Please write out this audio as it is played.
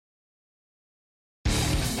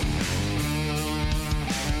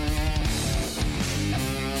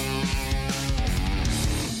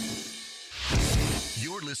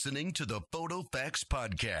listening to the Photo Facts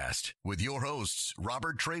Podcast with your hosts,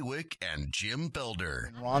 Robert Trawick and Jim Felder.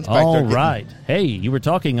 All right. Hey, you were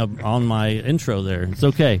talking on my intro there. It's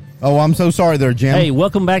okay. Oh, I'm so sorry there, Jim. Hey,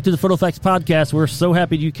 welcome back to the Photo Facts Podcast. We're so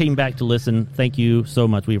happy you came back to listen. Thank you so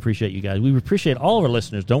much. We appreciate you guys. We appreciate all of our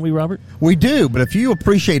listeners, don't we, Robert? We do, but if you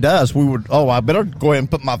appreciate us, we would... Oh, I better go ahead and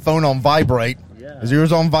put my phone on vibrate. Yeah. Is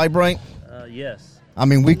yours on vibrate? Yes. I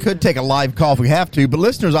mean, we could take a live call if we have to, but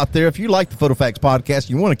listeners out there, if you like the Photo Facts Podcast,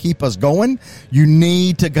 you want to keep us going, you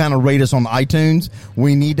need to kind of rate us on iTunes.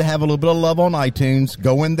 We need to have a little bit of love on iTunes.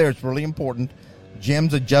 Go in there. It's really important.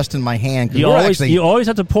 Jim's adjusting my hand. You always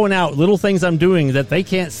have to point out little things I'm doing that they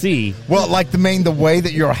can't see. Well, like the way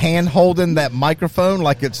that your hand holding that microphone,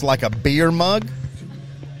 like it's like a beer mug.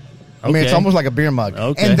 I mean, it's almost like a beer mug.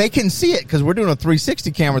 Okay. And they can see it because we're doing a 360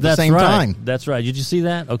 camera at the same right. time. That's right. Did you see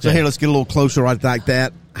that? Okay. So here, let's get a little closer right like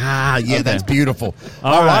that. Ah, yeah, Okay. That's beautiful.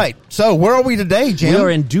 All right. So where are we today, Jim? We are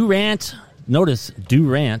in Durant. Notice,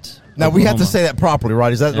 Durant. Now, we have to Oklahoma. say that properly,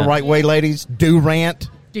 right? Is that the right way, ladies? Durant?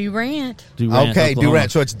 Durant. Durant, Okay, Oklahoma.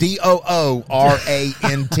 Durant. So it's Doorant.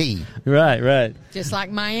 Right. Just like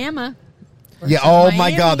Miami. Yeah, oh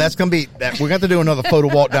my God, that's going to be, we're going to have to do another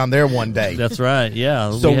photo walk down there one day. That's right,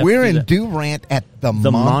 yeah. So we're in Durant at the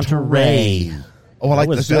Monterey. Oh, I like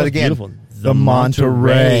to do that again. Beautiful. The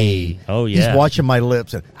Monterey. Oh, yeah. He's watching my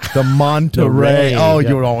lips. The Monterey. Oh, Yeah.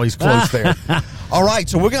 you were always close there. All right,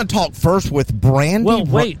 so we're going to talk first with Brandy. Well,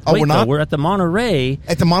 wait. We're not? We're at the Monterey.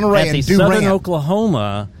 At the Monterey at the in Durant. Southern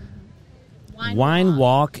Oklahoma Wine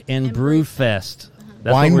Walk and Brew Fest.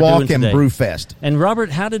 That's Wine what we're Walk doing and today. Brew Fest. And Robert,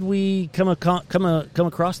 how did we come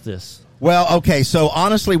across this? Well, okay, so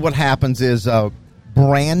honestly what happens is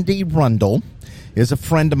Brandy Rundle is a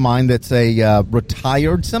friend of mine that's a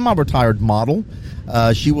retired, semi-retired model.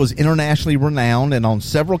 She was internationally renowned and on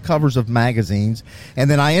several covers of magazines. And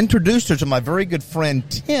then I introduced her to my very good friend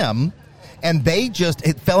Tim, and they just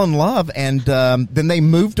fell in love, and then they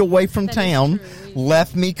moved away from town,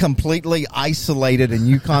 left me completely isolated in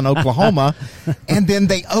Yukon, Oklahoma, and then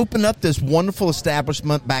they opened up this wonderful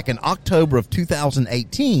establishment back in October of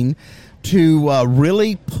 2018 to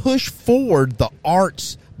really push forward the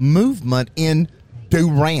arts movement in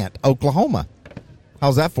Durant, Oklahoma.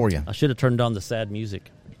 How's that for you? I should have turned on the sad music.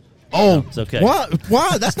 Oh, it's okay. What?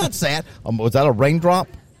 Why? That's not sad. Was that a raindrop?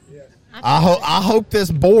 I hope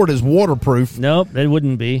this board is waterproof. Nope, it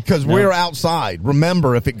wouldn't be. Because we're outside.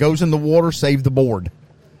 Remember, if it goes in the water, save the board.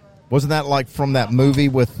 Wasn't that like from that movie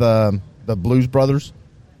with the Blues Brothers?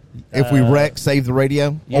 If we wreck, save the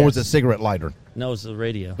radio? Yes. Or was it cigarette lighter? No, it's the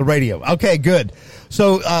radio. The radio. Okay, good.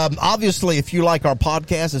 So, obviously, if you like our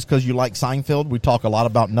podcast, it's because you like Seinfeld. We talk a lot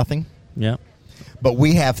about nothing. Yeah. But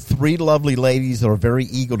we have three lovely ladies that are very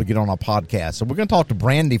eager to get on our podcast. So we're going to talk to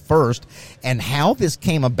Brandy first and how this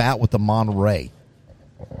came about with the Monterey.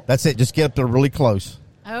 That's it. Just get up there really close.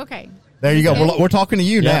 Okay. There you go. We're talking to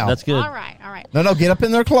you now. That's good. All right. No, get up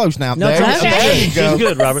in there close now. No, there you go. She's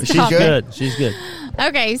good, Robert. She's good. She's good.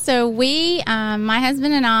 Okay, so we, my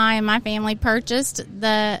husband and I and my family purchased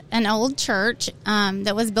an old church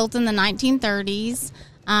that was built in the 1930s,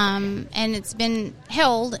 and it's been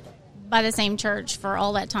held by the same church for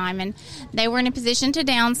all that time. And they were in a position to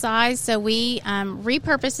downsize, so we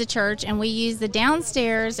repurposed the church, and we used the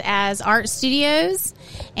downstairs as art studios.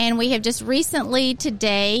 And we have just recently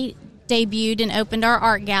today debuted and opened our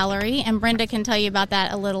art gallery, and Brenda can tell you about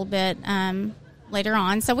that a little bit later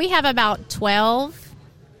on. So we have about 12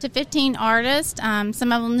 to 15 artists,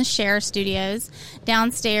 some of them the share studios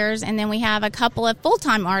downstairs, and then we have a couple of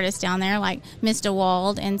full-time artists down there like Mr.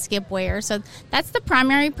 Wald and Skip Ware. So that's the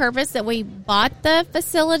primary purpose that we bought the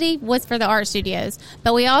facility, was for the art studios.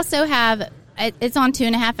 But we also have, it's on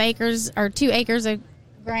 2.5 acres or 2 acres of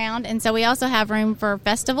ground, and so we also have room for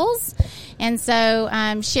festivals. And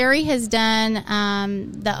so Sherry has done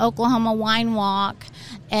the Oklahoma Wine Walk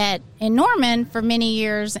in Norman for many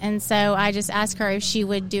years, and so I just asked her if she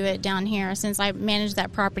would do it down here since I manage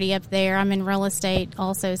that property up there. I'm in real estate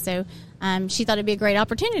also, so she thought it'd be a great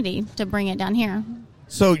opportunity to bring it down here.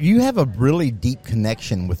 So you have a really deep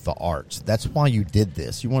connection with the arts. That's why you did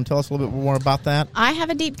this. You want to tell us a little bit more about that? I have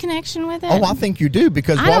a deep connection with it. Oh, I think you do,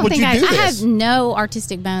 because why would you do this? I have no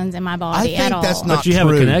artistic bones in my body at all. I think that's not But you have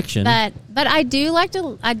a connection. But I do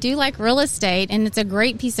like real estate, and it's a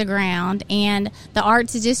great piece of ground, and the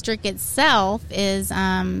arts district itself is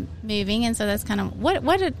moving, and so that's kind of what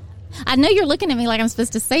I know you're looking at me like I'm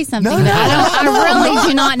supposed to say something, No, but no, I really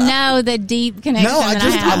do not know the deep connection. No, I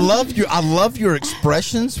have. love your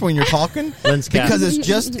expressions when you're talking Lens cap. because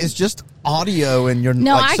it's just audio and you're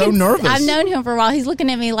so nervous. I've known him for a while. He's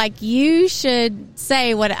looking at me like you should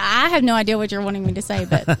say what I have no idea what you're wanting me to say.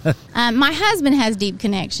 But my husband has deep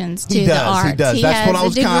connections to the arts. He does. That's what I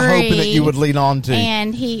was kind of hoping that you would lean on to.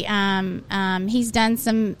 And he's done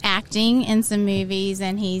some acting in some movies,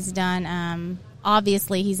 and he's done.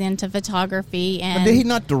 Obviously, he's into photography. And but did he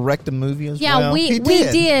not direct a movie as well? Yeah, we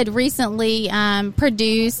did recently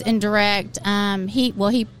produce and direct.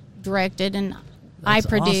 He directed and I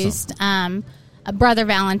produced Brother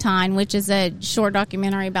Valentine, which is a short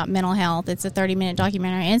documentary about mental health. It's a 30-minute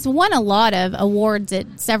documentary, and it's won a lot of awards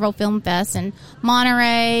at several film fests in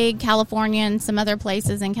Monterey, California, and some other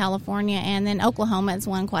places in California, and then Oklahoma has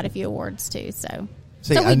won quite a few awards too.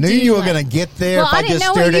 See, I knew you were going to get there if I just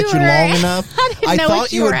stared at you long enough. I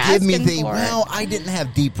thought you would give me for. well, I didn't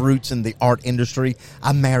have deep roots in the art industry.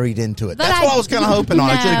 I married into it. That's what I was kind of hoping on.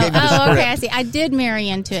 I should have given you the script. Okay, I see. I did marry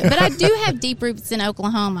into it. But I do have deep roots in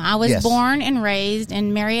Oklahoma. I was born and raised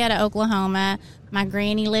in Marietta, Oklahoma. My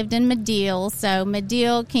granny lived in Madill, so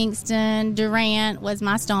Madill, Kingston, Durant was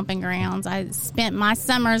my stomping grounds. I spent my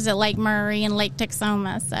summers at Lake Murray and Lake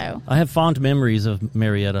Texoma. So I have fond memories of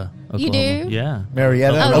Marietta, Oklahoma. You do? Yeah.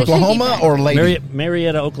 Marietta, Oklahoma, or Lady?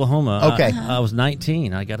 Marietta, Oklahoma. Okay. I was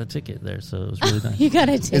 19. I got a ticket there, so it was really nice. You got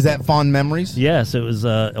a ticket. Is that fond memories? Yes, it was.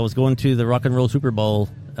 I was going to the Rock and Roll Super Bowl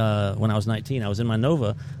when I was 19. I was in my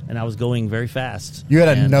Nova, and I was going very fast. You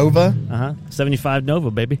had a Nova? 75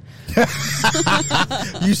 Nova, baby.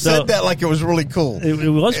 You said that like it was really cool. It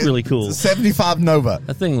was really cool. It's a 75 Nova.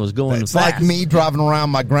 That thing was going It's fast. like me driving around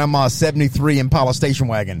my grandma's 73 Impala station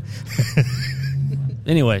wagon.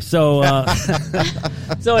 Anyway, so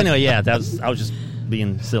anyway, yeah, I was just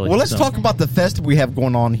being silly. Well, let's talk about the festival we have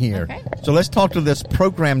going on here. Okay. So let's talk to this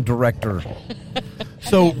program director.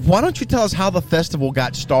 So why don't you tell us how the festival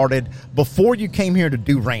got started before you came here to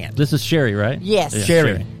do Rand? This is Sherry, right? Yes. Yeah,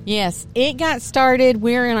 Sherry. Yes, it got started.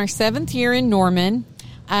 We're in our 7th year in Norman.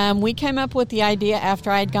 We came up with the idea after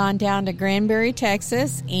I'd gone down to Granbury,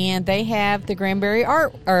 Texas, and they have the Granbury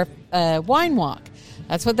Wine Walk.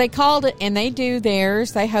 That's what they called it, and they do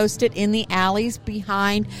theirs. They host it in the alleys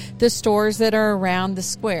behind the stores that are around the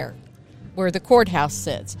square where the courthouse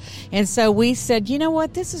sits. And so we said, you know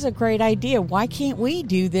what, this is a great idea. Why can't we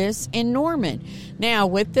do this in Norman? Now,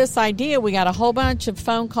 with this idea, we got a whole bunch of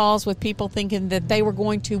phone calls with people thinking that they were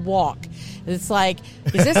going to walk. It's like,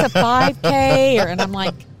 is this a 5K? And I'm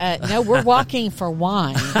like, no, we're walking for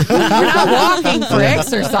wine. We're not walking for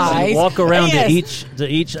exercise. Walk around Yes. to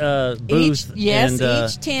each booth and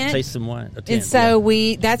each tent. taste some wine. And so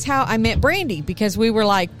that's how I met Brandy, because we were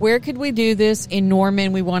like, where could we do this in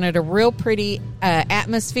Norman? We wanted a real pretty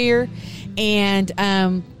atmosphere.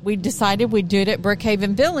 And we decided we'd do it at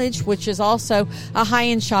Brookhaven Village, which is also a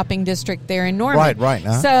high-end shopping district there in Norman. Right.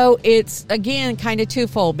 Uh-huh. So it's, again, kind of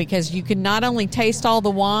twofold, because you can not only taste all the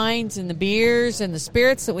wines and the beers and the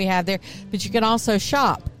spirits that we have there, but you can also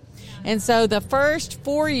shop. And so the first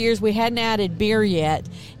 4 years, we hadn't added beer yet,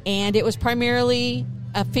 and it was primarily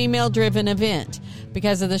a female-driven event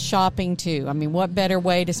because of the shopping, too. I mean, what better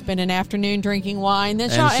way to spend an afternoon drinking wine than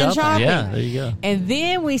shopping? Yeah, there you go. And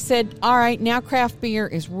then we said, all right, now craft beer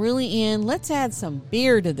is really in. Let's add some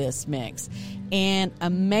beer to this mix. And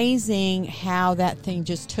amazing how that thing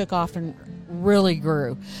just took off and really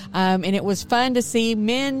grew. And it was fun to see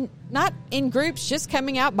men, not in groups, just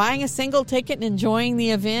coming out, buying a single ticket and enjoying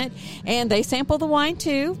the event. And they sample the wine,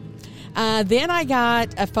 too. Then I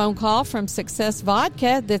got a phone call from Success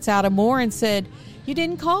Vodka that's out of Moore and said, you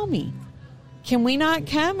didn't call me. Can we not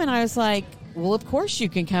come? And I was like, well, of course you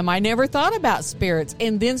can come. I never thought about spirits,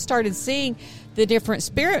 and then started seeing the different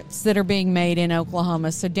spirits that are being made in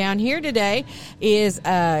Oklahoma. So down here today is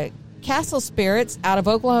Castle Spirits out of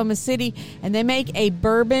Oklahoma City, and they make a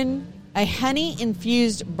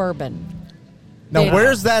honey-infused bourbon. Now,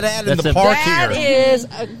 where's that at in the park here? That is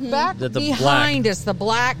back behind black. us, the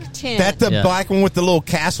black tent. That the black one with the little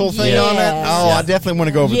castle thing on it? Yes. Oh, I definitely want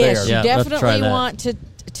to go over Yes, there. you Yeah, let's try definitely that. want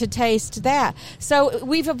to taste that. So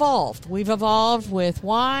we've evolved. We've evolved with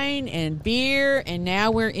wine and beer, and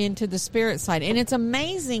now we're into the spirit side. And it's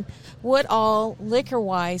amazing what all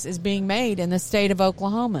liquor-wise is being made in the state of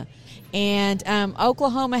Oklahoma. And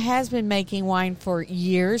Oklahoma has been making wine for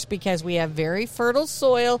years because we have very fertile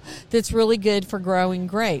soil that's really good for growing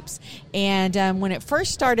grapes. And when it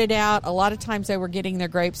first started out, a lot of times they were getting their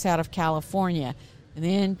grapes out of California and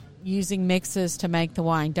then using mixes to make the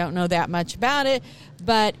wine. Don't know that much about it,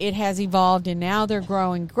 but it has evolved, and now they're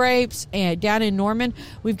growing grapes. And down in Norman,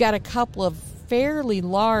 we've got a couple of fairly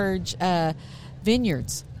large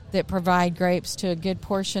vineyards that provide grapes to a good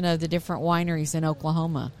portion of the different wineries in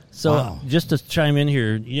Oklahoma. So Wow. just to chime in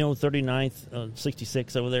here, 39th,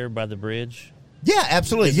 66 over there by the bridge. Yeah,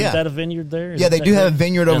 absolutely. Isn't Yeah. that a vineyard there? Yeah, they do have a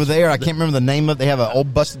vineyard over That's- there. I can't remember the name of it. They have an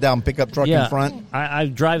old busted down pickup truck in front. I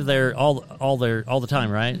drive there all the time,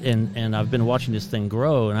 right? And I've been watching this thing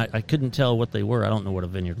grow, and I couldn't tell what they were. I don't know what a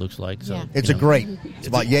vineyard looks like. So Yeah. It's a grape. It's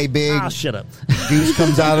about yay big. shut up. Juice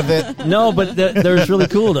comes out of it. No, but there's really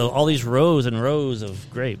cool though. All these rows and rows of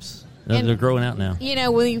grapes. And- They're growing out now. You know,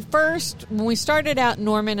 when we started out in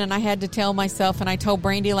Norman, and I had to tell myself, and I told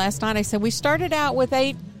Brandy last night, I said, we started out with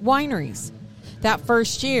 8 wineries that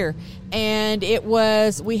first year. And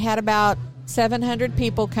we had about 700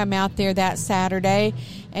 people come out there that Saturday.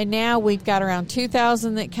 And now we've got around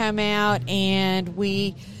 2,000 that come out, and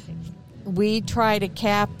we try to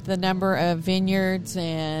cap the number of vineyards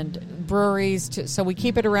and breweries, so we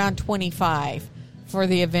keep it around 25 for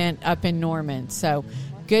the event up in Norman. So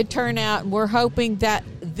good turnout. We're hoping that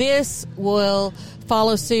this will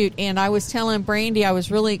follow suit. And I was telling Brandy I was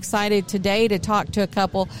really excited today to talk to a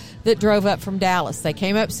couple that drove up from Dallas. They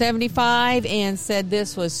came up 75 and said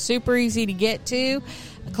this was super easy to get to,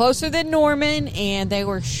 closer than Norman, and they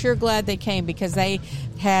were sure glad they came because they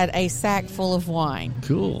had a sack full of wine.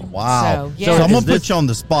 Cool. Wow. So, yeah. So I'm Is going to this- put you on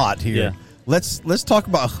the spot here. Yeah. Let's talk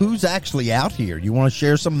about who's actually out here. You want to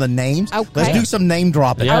share some of the names? Okay. Let's do some name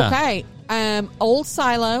dropping. Yeah. Okay. Old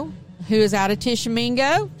Silo, who is out of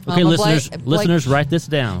Tishomingo. Okay, home of listeners, write this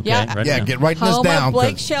down. Okay? Yeah. Write it Yeah, down. get writing this home down. of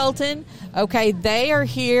Blake 'cause- Shelton. Okay, they are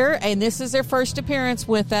here, and this is their first appearance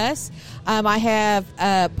with us. I have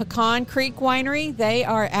Pecan Creek Winery. They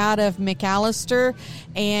are out of McAllister,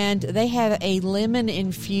 and they have a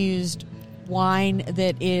lemon-infused wine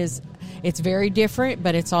that it's very different,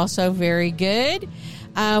 but it's also very good.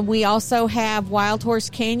 We also have Wild Horse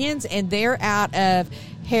Canyons, and they're out of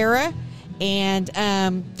Hera. And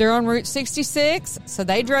they're on Route 66, so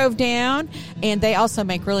they drove down, and they also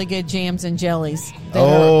make really good jams and jellies. that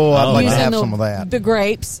Oh, are I'd like to using have some of that. The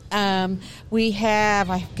grapes. I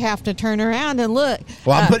have to turn around and look.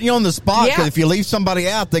 Well, I'm putting you on the spot because yeah. if you leave somebody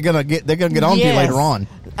out, they're gonna get on to you Yes. later on.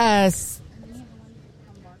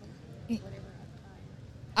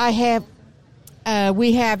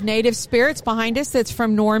 We have Native Spirits behind us that's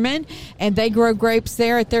from Norman, and they grow grapes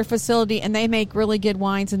there at their facility, and they make really good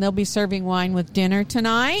wines, and they'll be serving wine with dinner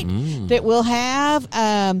tonight that we'll have.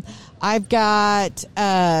 I've got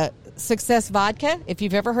Success Vodka. If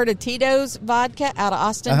you've ever heard of Tito's Vodka out of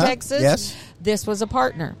Austin, Texas, yes. this was a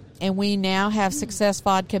partner. And we now have Success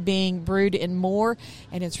Vodka being brewed in Moore,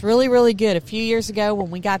 and it's really, really good. A few years ago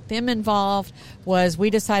when we got them involved we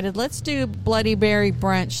decided let's do Bloody Berry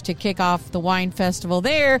Brunch to kick off the wine festival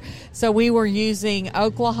there. So we were using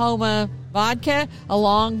Oklahoma vodka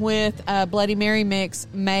along with Bloody Mary mix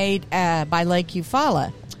made by Lake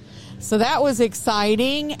Eufaula. So that was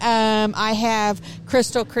exciting. I have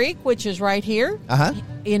Crystal Creek, which is right here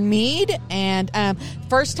in Meade. And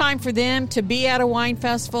first time for them to be at a wine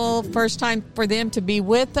festival, first time for them to be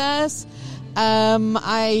with us.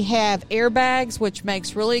 I have Airbags, which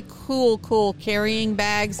makes really cool carrying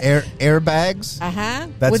bags. Airbags?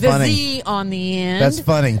 That's With funny. a Z on the end. That's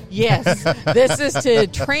funny. Yes. This is to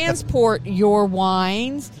transport your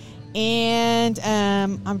wines. And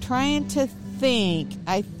I'm trying to think.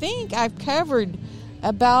 I think I've covered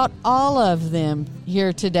about all of them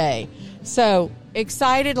here today. So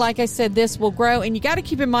excited. Like I said, this will grow. And you got to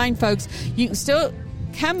keep in mind, folks, you can still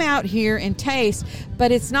come out here and taste,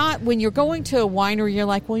 but it's not when you're going to a winery, you're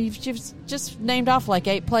like, well, you've just named off like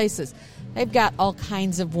 8 places. They've got all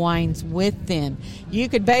kinds of wines with them. You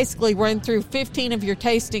could basically run through 15 of your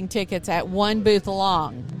tasting tickets at one booth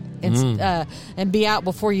along. And be out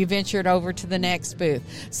before you ventured over to the next booth.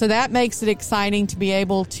 So that makes it exciting to be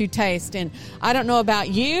able to taste. And I don't know about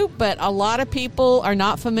you, but a lot of people are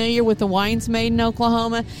not familiar with the wines made in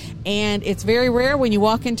Oklahoma. And it's very rare when you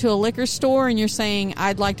walk into a liquor store and you're saying,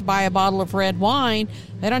 I'd like to buy a bottle of red wine.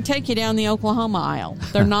 They don't take you down the Oklahoma aisle.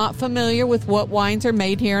 They're not familiar with what wines are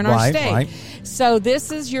made here in our state. Right. So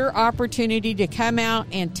this is your opportunity to come out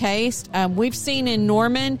and taste. We've seen in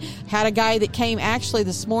Norman, had a guy that came actually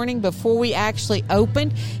this morning before we actually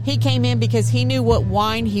opened. He came in because he knew what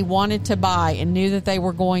wine he wanted to buy and knew that they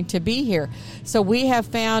were going to be here. So we have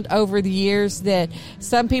found over the years that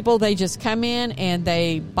some people, they just come in and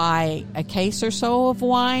they buy a case or so of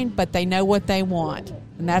wine, but they know what they want.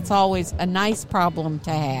 And that's always a nice problem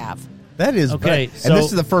to have. That is Okay, great. so- And this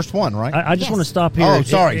is the first one, right? I just Yes. want to stop here. Oh,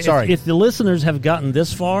 sorry. If the listeners have gotten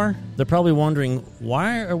this far, they're probably wondering,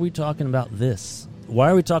 why are we talking about this?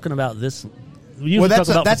 Why are we talking about this usually that's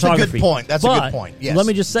talk about that's a photography. good point. That's a But good point. Yes. let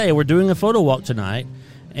me just say, we're doing a photo walk tonight,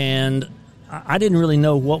 and I didn't really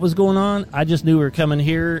know what was going on. I just knew we were coming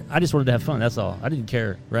here. I just wanted to have fun. That's all. I didn't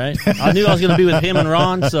care, right? I knew I was going to be with him and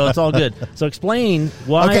Ron, so it's all good. So explain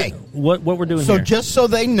why, what we're doing So here. just so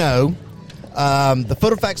they know, the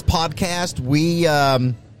PhotoFacts podcast,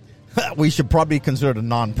 we should probably be considered a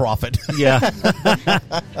nonprofit. Yeah.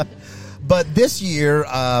 But this year,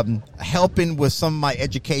 helping with some of my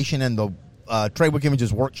education in the Tradewick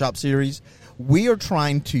Images workshop series, we are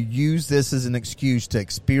trying to use this as an excuse to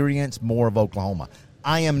experience more of Oklahoma.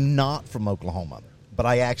 I am not from Oklahoma, but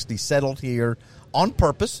I actually settled here on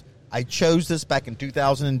purpose. I chose this back in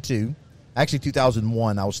 2002, actually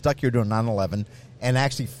 2001. I was stuck here during 9/11 and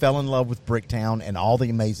actually fell in love with Bricktown and all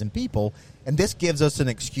the amazing people. And this gives us an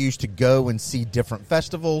excuse to go and see different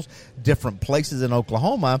festivals, different places in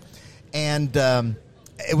Oklahoma. And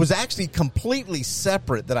it was actually completely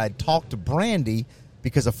separate that I talked to Brandy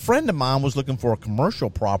because a friend of mine was looking for a commercial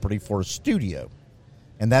property for a studio.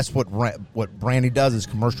 And that's what Brandy does, is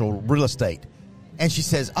commercial real estate. And she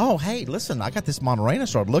says, oh, hey, listen, I got this Monterey. And I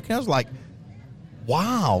started looking. I was like,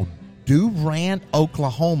 wow, Durant,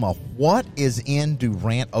 Oklahoma. What is in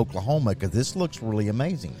Durant, Oklahoma? Because this looks really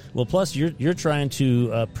amazing. Well, plus you're trying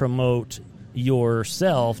to promote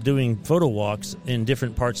yourself doing photo walks in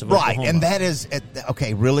different parts of Oklahoma. Right, and that is,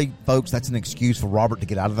 okay, really, folks, that's an excuse for Robert to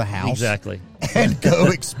get out of the house. Exactly. And go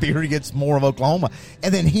experience more of Oklahoma.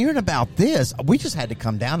 And then hearing about this, we just had to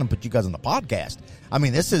come down and put you guys on the podcast. I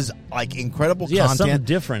mean, this is like incredible content. Something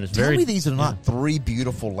different. It's Tell very, me these are not three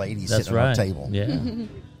beautiful ladies that's sitting right. at our table. Yeah.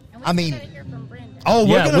 I mean, we're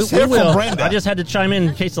going to hear from Brenda. I just had to chime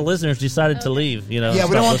in case the listeners decided to leave. You know, Yeah,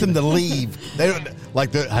 we don't want them to leave. They don't,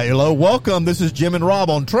 like, hello, welcome. This is Jim and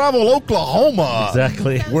Rob on Travel Oklahoma.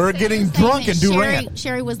 Exactly. We're getting drunk in Durant.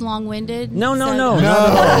 Sherry was long-winded. No, so- No,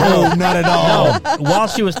 not at all. No, while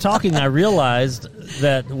she was talking, I realized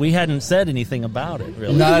that we hadn't said anything about it,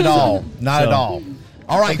 really. Not at all. Not So- at all.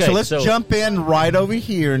 All right, Okay, so let's so- jump in right over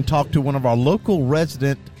here and talk to one of our local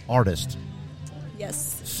resident artists.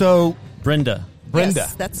 Yes. So, Brenda.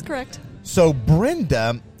 Yes, that's correct. So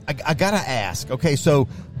Brenda, I got to ask, okay, so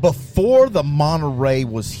before the Monterey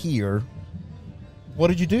was here, what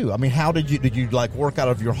did you do? I mean, how did you like work out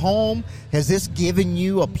of your home? Has this given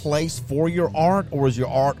you a place for your art, or is your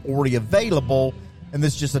art already available and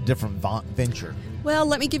this is just a different venture? Well,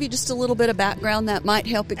 let me give you just a little bit of background that might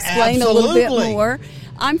help explain a little bit more.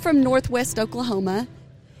 I'm from Northwest Oklahoma.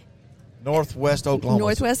 Northwest Oklahoma.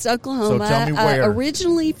 Northwest Oklahoma. So tell me where.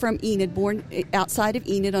 Originally from Enid, born outside of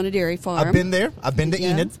Enid on a dairy farm. I've been there. I've been to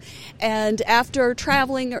Enid. And after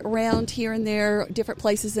traveling around here and there, different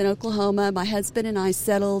places in Oklahoma, my husband and I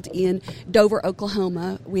settled in Dover,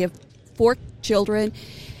 Oklahoma. We have 4 children.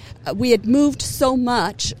 We had moved so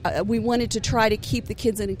much, we wanted to try to keep the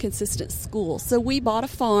kids in a consistent school. So we bought a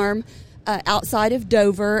farm outside of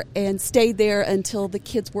Dover and stayed there until the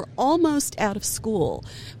kids were almost out of school.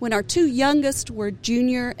 When our 2 youngest were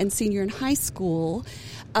junior and senior in high school,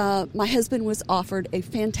 my husband was offered a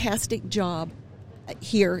fantastic job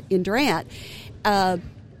here in Durant.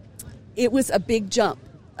 It was a big jump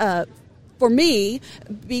for me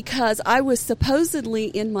because I was supposedly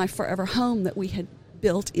in my forever home that we had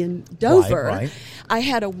built in Dover. Right. I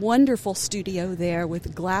had a wonderful studio there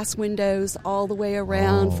with glass windows all the way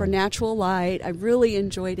around for natural light. I really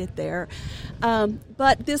enjoyed it there.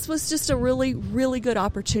 But this was just a really, really good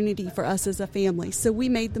opportunity for us as a family. So we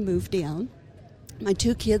made the move down. My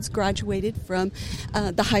 2 kids graduated from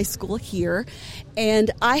the high school here, and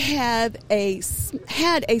I had a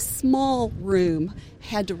small room.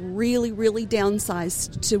 Had to really, really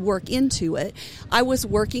downsize to work into it. I was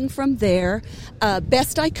working from there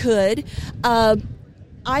best I could.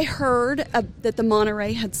 I heard that the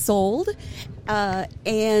Monterey had sold,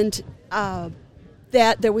 and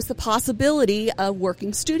that there was the possibility of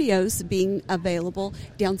working studios being available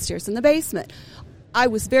downstairs in the basement. I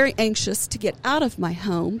was very anxious to get out of my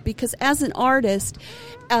home because as an artist,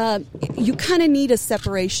 you kind of need a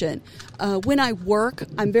separation. When I work,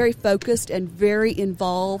 I'm very focused and very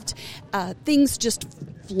involved. Things just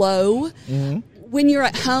flow. Mm-hmm. When you're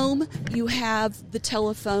at home, you have the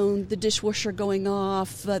telephone, the dishwasher going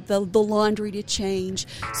off, the laundry to change.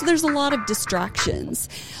 So there's a lot of distractions.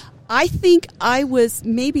 I think I was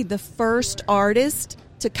maybe the first artist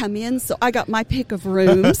to come in, so I got my pick of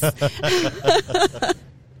rooms.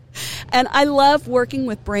 And I love working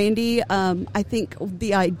with Brandy. I think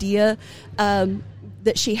the idea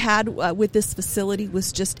that she had with this facility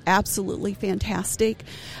was just absolutely fantastic.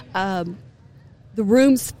 The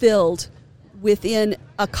rooms filled within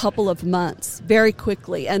a couple of months, very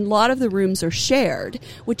quickly. And a lot of the rooms are shared,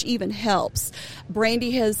 which even helps.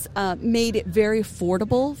 Brandy has made it very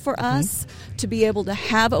affordable for us to be able to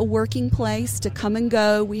have a working place, to come and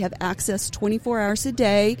go. We have access 24 hours a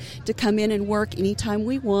day to come in and work anytime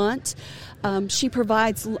we want. She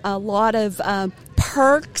provides a lot of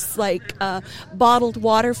perks like bottled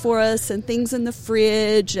water for us and things in the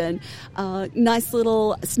fridge and nice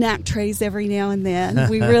little snack trays every now and then.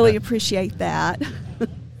 We really appreciate that.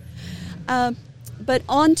 But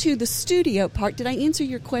on to the studio part. Did I answer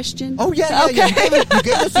your question? Oh, yeah. Okay. You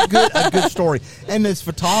gave us a good story. And as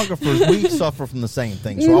photographers, we suffer from the same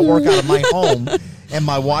thing. So I work out of my home, and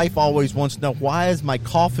my wife always wants to know, why is my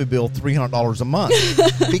coffee bill $300 a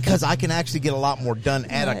month? Because I can actually get a lot more done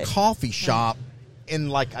at a coffee shop in,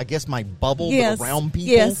 like, I guess my bubble, but around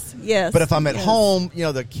people. Yes. But if I'm at home, you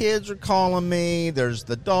know, the kids are calling me. There's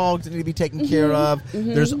the dogs that need to be taken care of.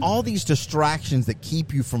 There's all these distractions that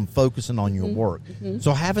keep you from focusing on your work.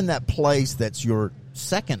 So having that place that's your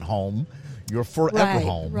second home, your forever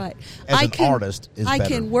home, as an artist is better. I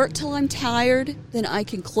can work till I'm tired, then I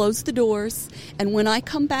can close the doors, and when I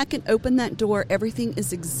come back and open that door, everything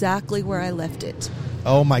is exactly where I left it.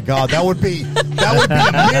 Oh my God, that would be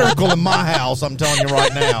a miracle in my house, I'm telling you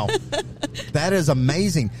right now. That is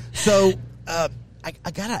amazing. So I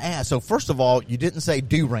gotta ask, so first of all, you didn't say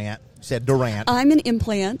Durant, you said Durant. I'm an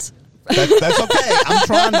implant. That's okay.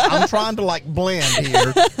 I'm trying to like blend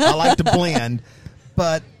here. I like to blend.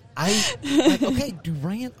 But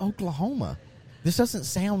Durant, Oklahoma. This doesn't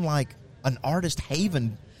sound like an artist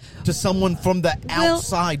haven to someone from the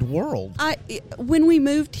outside world. When we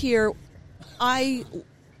moved here, I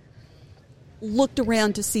looked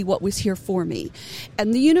around to see what was here for me.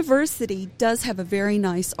 And the university does have a very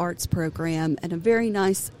nice arts program and a very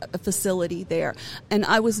nice facility there. And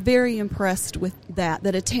I was very impressed with that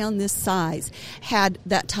a town this size had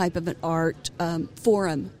that type of an art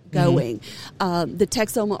forum going. The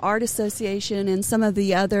Texoma Art Association and some of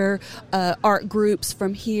the other art groups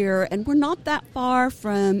from here, and we're not that far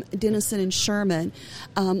from Denison and Sherman.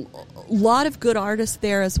 A lot of good artists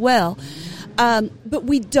there as well. But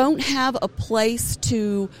we don't have a place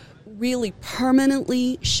to really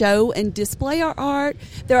permanently show and display our art.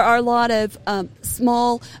 There are a lot of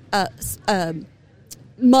small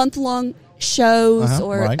month-long shows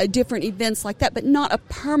or different events like that, but not a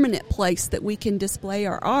permanent place that we can display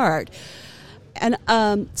our art. And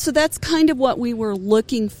so that's kind of what we were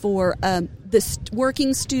looking for. This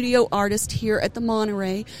working studio artist here at the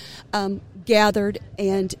Monterey gathered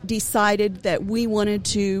and decided that we wanted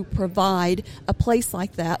to provide a place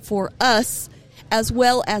like that for us, as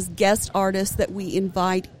well as guest artists that we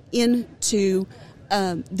invite into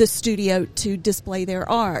the studio to display their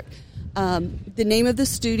art. The name of the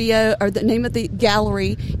studio, or the name of the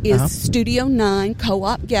gallery, is Studio 9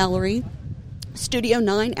 Co-op Gallery. Studio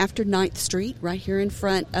 9 after 9th Street, right here in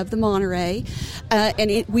front of the Monterey.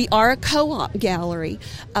 And we are a co-op gallery.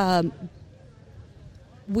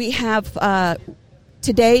 We have,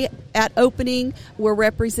 today at opening, we're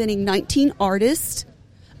representing 19 artists,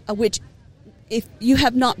 which, if you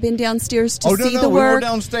have not been downstairs to see the work. We were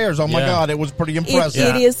downstairs. Oh, my God, it was pretty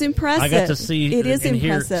impressive. It is impressive. I got to see it is and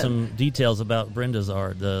impressive. Hear some details about Brenda's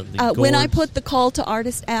art. When I put the call to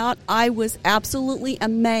artists out, I was absolutely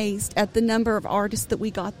amazed at the number of artists that we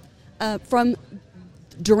got from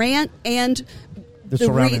Durant and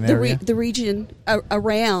the region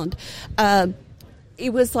around.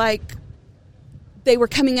 It was like they were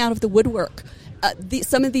coming out of the woodwork.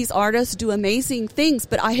 Some of these artists do amazing things,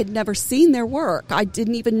 but I had never seen their work. I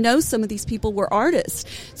didn't even know some of these people were artists.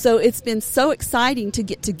 So it's been so exciting to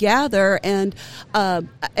get together and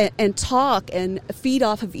talk and feed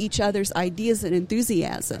off of each other's ideas and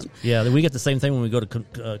enthusiasm. Yeah, we get the same thing when we go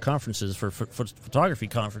to conferences, for photography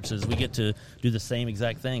conferences. We get to do the same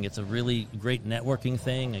exact thing. It's a really great networking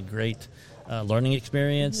thing, a great learning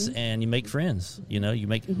experience, and you make friends. You know, you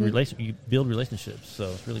make you build relationships. So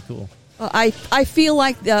it's really cool. I feel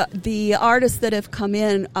like the artists that have come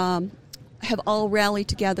in have all rallied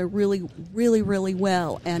together really, really, really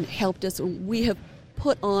well and helped us. We have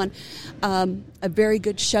put on a very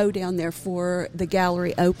good show down there for the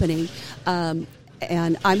gallery opening.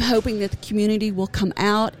 And I'm hoping that the community will come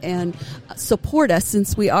out and support us,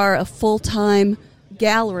 since we are a full-time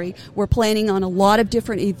gallery. We're planning on a lot of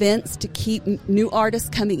different events to keep new artists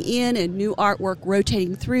coming in and new artwork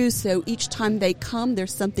rotating through, so each time they come,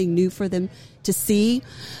 there's something new for them to see.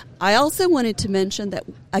 I also wanted to mention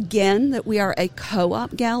that we are a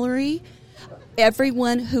co-op gallery.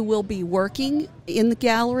 Everyone who will be working in the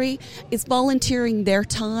gallery is volunteering their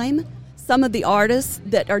time. some of the artists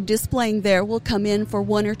that are displaying there will come in for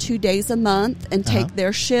 1 or 2 days a month and take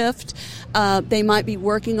their shift. They might be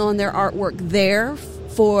working on their artwork there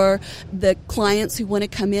for the clients who want to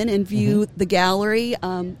come in and view the gallery.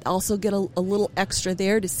 Also get a little extra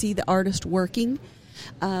there to see the artist working.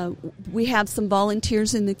 We have some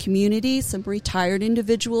volunteers in the community, some retired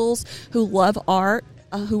individuals who love art,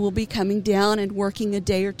 who will be coming down and working a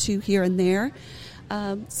day or two here and there.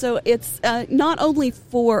 So it's not only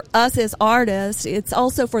for us as artists, it's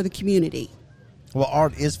also for the community. Well,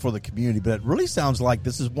 art is for the community, but it really sounds like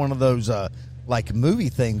this is one of those like movie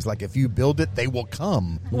things. Like if you build it, they will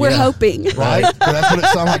come. We're hoping. Right? So that's what it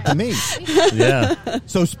sounds like to me. Yeah.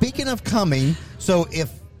 So speaking of coming, so if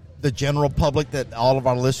the general public, that all of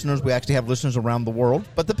our listeners, we actually have listeners around the world,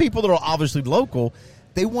 but the people that are obviously local,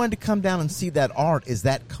 they wanted to come down and see that art. Is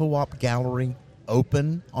that Co-op Gallery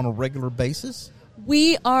open on a regular basis?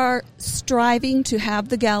 We are striving to have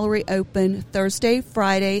the gallery open Thursday,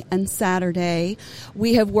 Friday, and Saturday.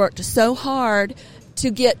 We have worked so hard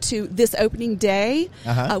to get to this opening day.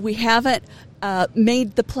 We haven't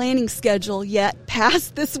made the planning schedule yet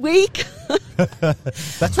past this week.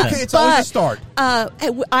 That's okay. It's always a start.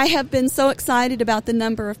 I have been so excited about the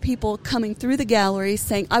number of people coming through the gallery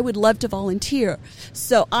saying, I would love to volunteer.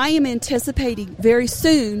 So I am anticipating very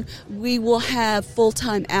soon we will have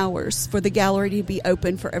full-time hours for the gallery to be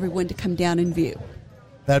open for everyone to come down and view.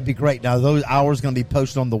 That'd be great. Now, those hours going to be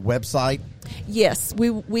posted on the website? Yes,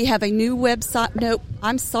 we have a new website. No,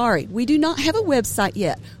 I'm sorry. We do not have a website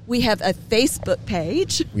yet. We have a Facebook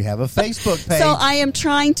page. We have a Facebook page. So I am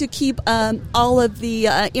trying to keep all of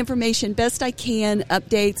the information best I can,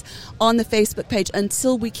 updates on the Facebook page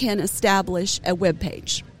until we can establish a web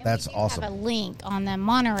page. That's awesome. Have a link on the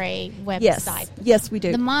Monterey website. Yes, we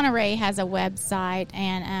do. The Monterey has a website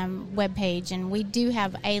and web page, and we do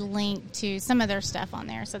have a link to some of their stuff on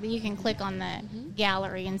there, so that you can click on the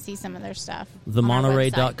gallery and see some of their stuff.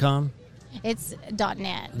 TheMonterey.com? It's .net.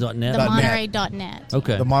 .net? TheMonterey.net.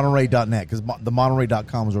 Okay. The Monterey.net, because the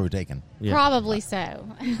Monterey.com was already taken. Yeah. Probably so.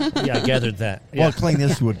 Yeah, I gathered that. Yeah. Well, Clint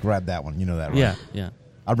Eastwood grabbed that one. You know that, right? Yeah.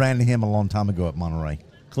 I ran into him a long time ago at Monterey.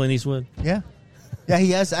 Clint Eastwood? Yeah. Yeah,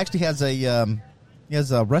 he has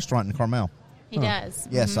a restaurant in Carmel. He does.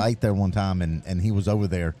 Yes, I ate there one time, and he was over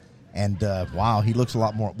there. And, wow, he looks a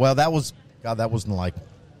lot more. Well, that was a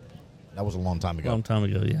long time ago. Long time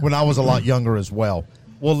ago, yeah. When I was a lot younger as well.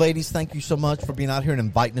 Well, ladies, thank you so much for being out here and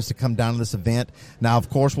inviting us to come down to this event. Now, of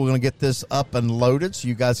course, we're going to get this up and loaded so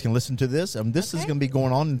you guys can listen to this. And this is going to be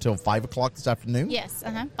going on until 5 o'clock this afternoon. Yes,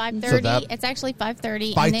 5:30. It's actually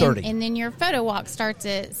 5:30. 5:30. And then your photo walk starts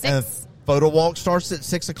at 6. And the photo walk starts at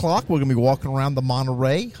 6 o'clock. We're going to be walking around the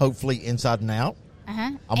Monterey, hopefully inside and out.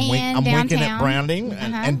 I'm winking at Browning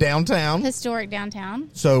and downtown. Historic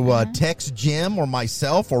downtown. So text Jim or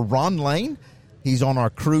myself or Ron Lane. He's on our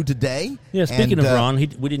crew today. Yeah, speaking of Ron,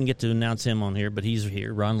 we didn't get to announce him on here, but he's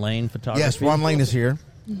here. Ron Lane Photography. Yes, Ron Lane is here.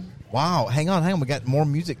 Wow, hang on. We got more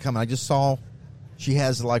music coming. I just saw she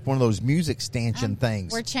has like one of those music stanchion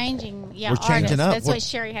things. We're changing, We're changing up. That's what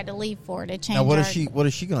Sherry had to leave for, to change. Now, what is she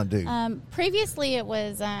going to do? Previously, it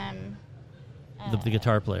was the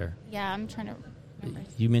guitar player. Yeah, I'm trying to remember.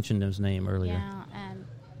 You mentioned his name earlier. Yeah,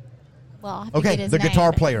 well, I'll have to get his the name,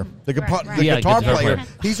 guitar but- player. The Right. guitar guitar player. player.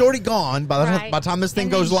 He's already gone by the Right. time this thing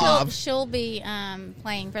And then goes live. She'll be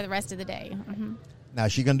playing for the rest of the day. Now,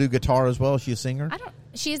 is she going to do guitar as well? Is she a singer?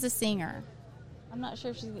 She is a singer. I'm not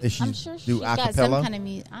sure if she's. Is she I'm sure do she's got acapella? some kind of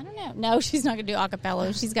music. I don't know. No, she's not going to do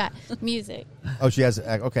acapella. She's got music. Oh, she has.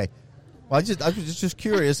 Okay. Well, I was just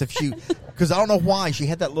curious if she, because I don't know why she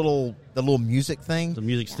had the little music thing. The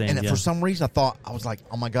music stand, And yeah. for some reason, I was like,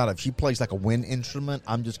 oh my God, if she plays like a wind instrument,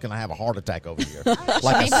 I'm just going to have a heart attack over here. Like a Maybe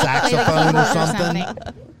play the saxophone or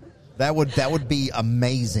keyboard something. That would be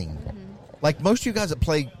amazing. Like most of you guys that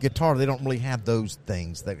play guitar, they don't really have those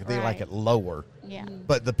things. They Right. like it lower. Yeah.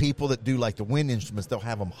 But the people that do like the wind instruments, they'll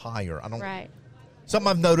have them higher. Right. Something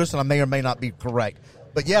I've noticed, and I may or may not be correct.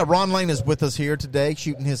 But yeah, Ron Lane is with us here today,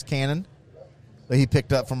 shooting his Canon that he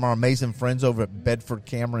picked up from our amazing friends over at Bedford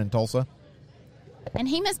Camera in Tulsa. And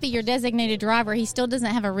he must be your designated driver. He still doesn't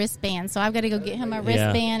have a wristband, so I've got to go get him a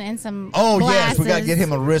wristband and some Oh, glasses. yes, we got to get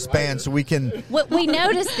him a wristband so we can... We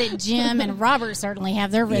noticed that Jim and Robert certainly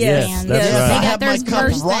have their wristbands. that's Yes, right. I They have got my theirs cup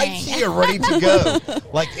first right thing. here, ready to go.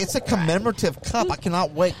 Like, it's a commemorative cup. I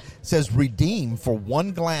cannot wait. It says, redeem for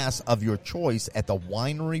one glass of your choice at the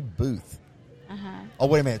winery booth. Oh,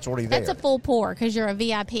 wait a minute. It's already there. That's a full pour because you're a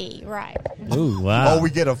VIP, right? Ooh, wow. Oh, we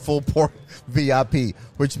get a full pour VIP,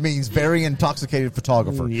 which means very intoxicated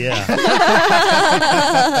photographer. Yeah.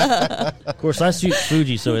 Of course, I shoot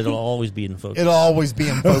Fuji, so it'll always be in focus. It'll always be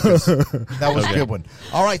in focus. That was a good one.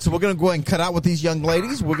 All right, so we're going to go ahead and cut out with these young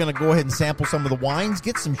ladies. We're going to go ahead and sample some of the wines,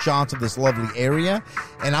 get some shots of this lovely area.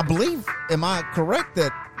 And I believe, am I correct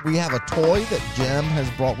that we have a toy that Jim has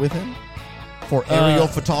brought with him for aerial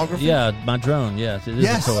photography? Yeah, my drone. Yes, it is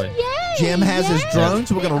Yes. a toy. Yay! Jim has his Yes. drone,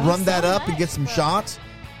 so we're going to run I'm that so up and get some shots.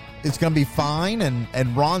 It's going to be fine,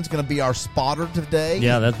 and Ron's going to be our spotter today.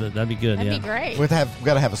 Yeah, that'd be good. That'd yeah. be great. We've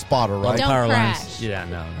got to have a spotter, right? Don't Power crash. lines. Yeah,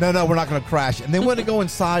 no. No, we're not going to crash. And then we're going to go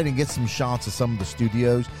inside and get some shots of some of the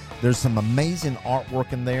studios. There's some amazing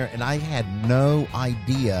artwork in there, and I had no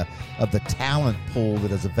idea of the talent pool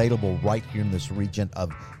that is available right here in this region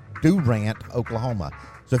of Durant, Oklahoma.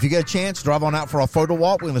 So if you get a chance, drive on out for our photo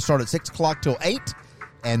walk. We're going to start at 6 o'clock till 8,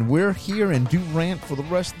 and we're here in Durant for the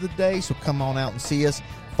rest of the day, so come on out and see us.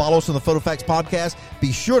 Follow us on the PhotoFacts podcast.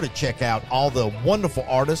 Be sure to check out all the wonderful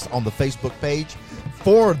artists on the Facebook page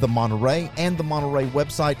for the Monterey, and the Monterey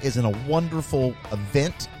website is in a wonderful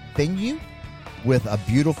event venue with a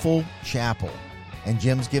beautiful chapel. And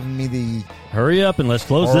Jim's giving me the Hurry up and let's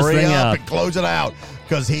close this hurry thing up out. and close it out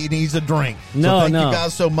because he needs a drink. No, so thank no. you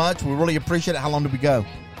guys so much. We really appreciate it. How long did we go?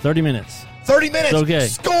 30 minutes. 30 minutes. Okay.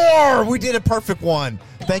 Score! We did a perfect one.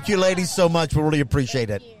 Thank you, ladies, so much. We really appreciate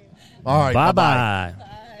it. All right. Bye-bye.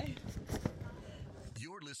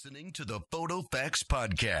 You're listening to the PhotoFacts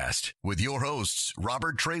podcast with your hosts,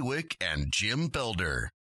 Robert Trawick and Jim Felder.